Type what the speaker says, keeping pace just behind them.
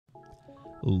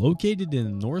Located in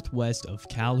the northwest of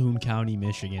Calhoun County,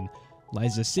 Michigan,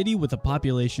 lies a city with a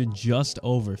population just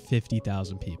over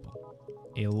 50,000 people.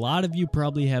 A lot of you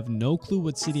probably have no clue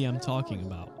what city I'm talking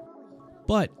about,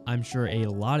 but I'm sure a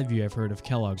lot of you have heard of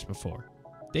Kellogg's before.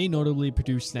 They notably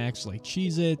produce snacks like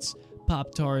Cheez-Its,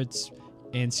 Pop-Tarts,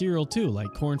 and cereal too,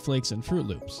 like Corn Flakes and Froot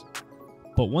Loops.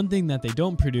 But one thing that they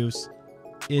don't produce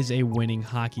is a winning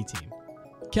hockey team.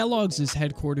 Kellogg's is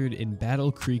headquartered in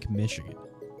Battle Creek, Michigan,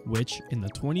 which in the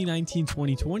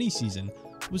 2019-2020 season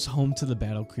was home to the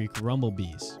Battle Creek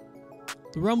Rumblebees.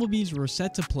 The Rumblebees were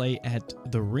set to play at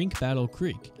the Rink Battle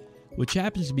Creek, which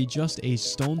happens to be just a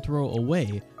stone throw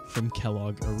away from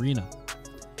Kellogg Arena.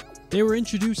 They were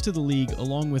introduced to the league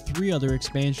along with 3 other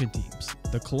expansion teams,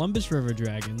 the Columbus River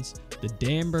Dragons, the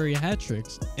Danbury Hat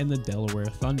and the Delaware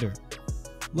Thunder.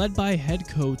 Led by head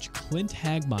coach Clint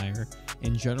Hagmeyer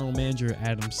and general manager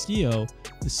Adam Steele,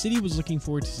 the city was looking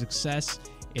forward to success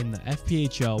in the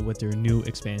FPHL with their new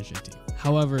expansion team.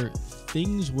 However,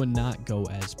 things would not go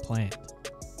as planned.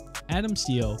 Adam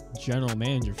Steele, general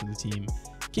manager for the team,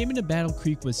 came into Battle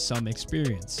Creek with some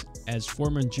experience as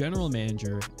former general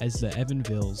manager as the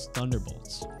Evansville's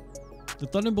Thunderbolts. The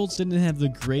Thunderbolts didn't have the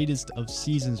greatest of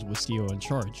seasons with Steele in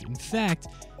charge. In fact,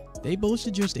 they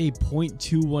boasted just a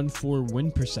 .214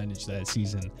 win percentage that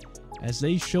season, as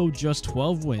they showed just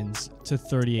 12 wins to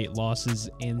 38 losses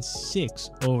and 6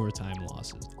 overtime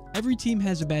losses. Every team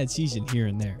has a bad season here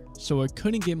and there, so it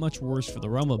couldn't get much worse for the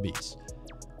Rumblebees.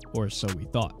 Or so we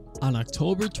thought. On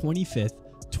October 25th,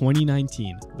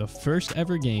 2019, the first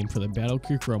ever game for the Battle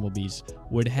Creek Rumblebees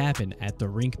would happen at the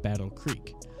Rink Battle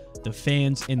Creek. The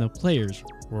fans and the players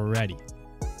were ready.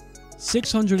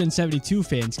 672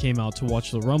 fans came out to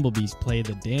watch the Rumblebees play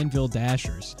the Danville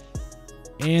Dashers,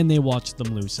 and they watched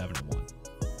them lose 7-1.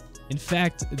 In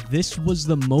fact, this was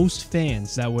the most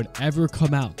fans that would ever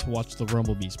come out to watch the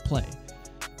Rumblebees play,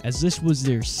 as this was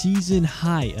their season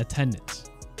high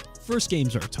attendance. First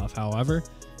games are tough, however.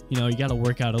 You gotta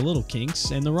work out a little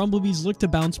kinks, and the Rumblebees looked to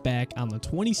bounce back on the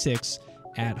 26th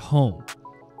at home.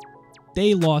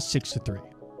 They lost 6-3.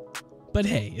 But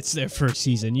hey, it's their first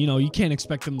season, you can't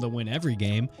expect them to win every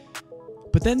game.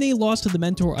 But then they lost to the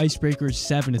Mentor Icebreakers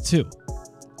 7-2.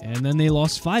 And then they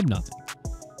lost 5-0.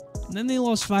 And then they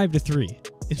lost 5-3.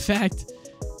 In fact,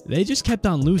 they just kept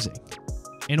on losing.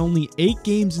 And only 8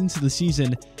 games into the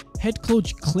season, head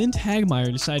coach Clint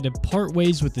Hagmeyer decided to part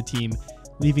ways with the team,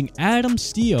 leaving Adam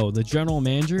Steele, the general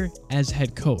manager, as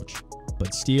head coach.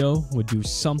 But Steele would do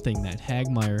something that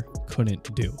Hagmeyer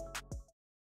couldn't do.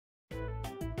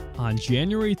 On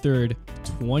January 3rd,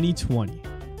 2020,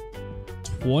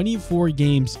 24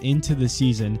 games into the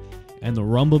season, and the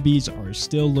Rumblebees are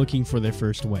still looking for their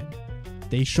first win.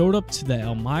 They showed up to the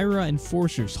Elmira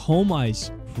Enforcers home ice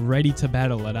ready to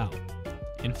battle it out.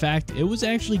 In fact, it was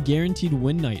actually guaranteed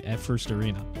win night at First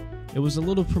Arena. It was a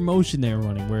little promotion they were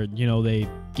running where, they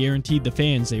guaranteed the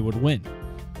fans they would win.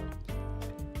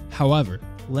 However,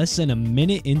 less than a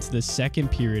minute into the second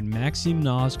period, Maxim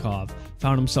Noskov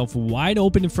found himself wide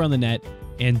open in front of the net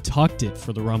and tucked it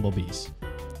for the Rumblebees.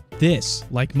 This,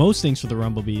 like most things for the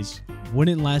Rumblebees,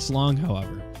 wouldn't last long,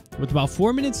 however. With about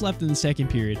 4 minutes left in the second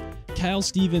period, Kyle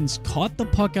Stevens caught the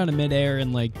puck out of midair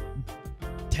and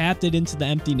tapped it into the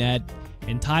empty net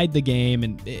and tied the game,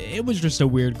 and it was just a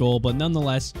weird goal, but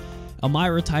nonetheless,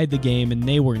 Elmira tied the game and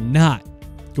they were not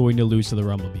going to lose to the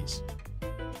Rumblebees.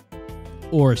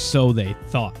 Or so they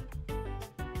thought.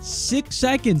 6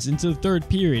 seconds into the third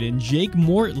period, and Jake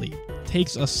Mortley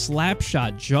takes a slap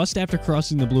shot just after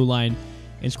crossing the blue line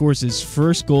and scores his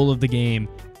first goal of the game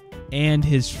and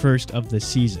his first of the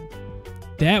season.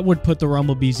 That would put the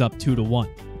Rumblebees up 2-1.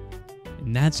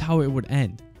 And that's how it would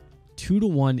end.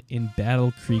 2-1 in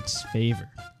Battle Creek's favor.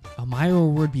 Elmira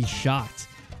would be shocked.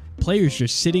 Players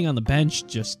just sitting on the bench,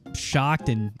 just shocked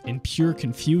and in pure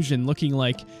confusion, looking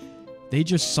like they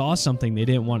just saw something they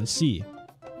didn't want to see.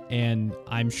 And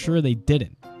I'm sure they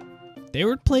didn't. They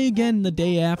would play again the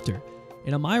day after,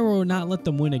 and Elmira would not let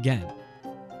them win again.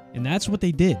 And that's what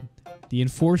they did. The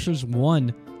Enforcers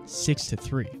won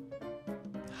 6-3.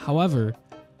 However,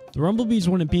 the Rumblebees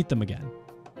wouldn't beat them again.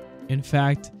 In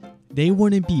fact, they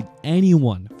wouldn't beat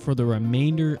anyone for the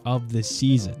remainder of the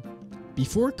season.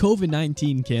 Before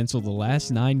COVID-19 canceled the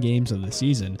last 9 games of the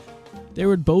season, they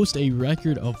would boast a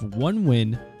record of 1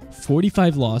 win,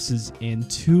 45 losses,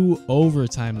 and 2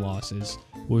 overtime losses,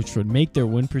 which would make their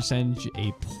win percentage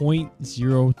a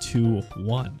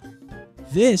 .021.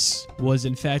 This was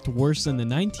in fact worse than the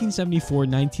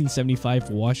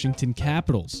 1974-1975 Washington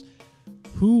Capitals,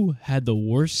 who had the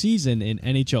worst season in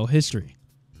NHL history.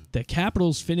 The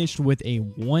Capitals finished with a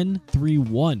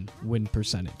 .131 win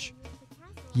percentage.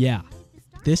 Yeah,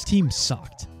 This team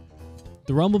sucked.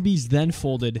 The Rumblebees then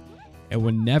folded and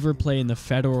would never play in the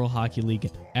Federal Hockey League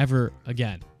ever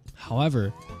again.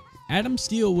 However, Adam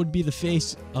Steele would be the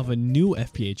face of a new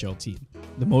FPHL team,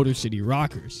 the Motor City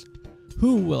Rockers,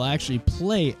 who will actually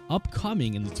play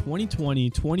upcoming in the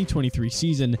 2020-2023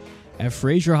 season at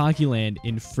Fraser Hockeyland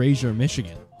in Fraser,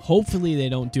 Michigan. Hopefully they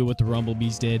don't do what the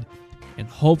Rumblebees did, and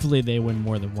hopefully they win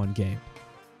more than one game.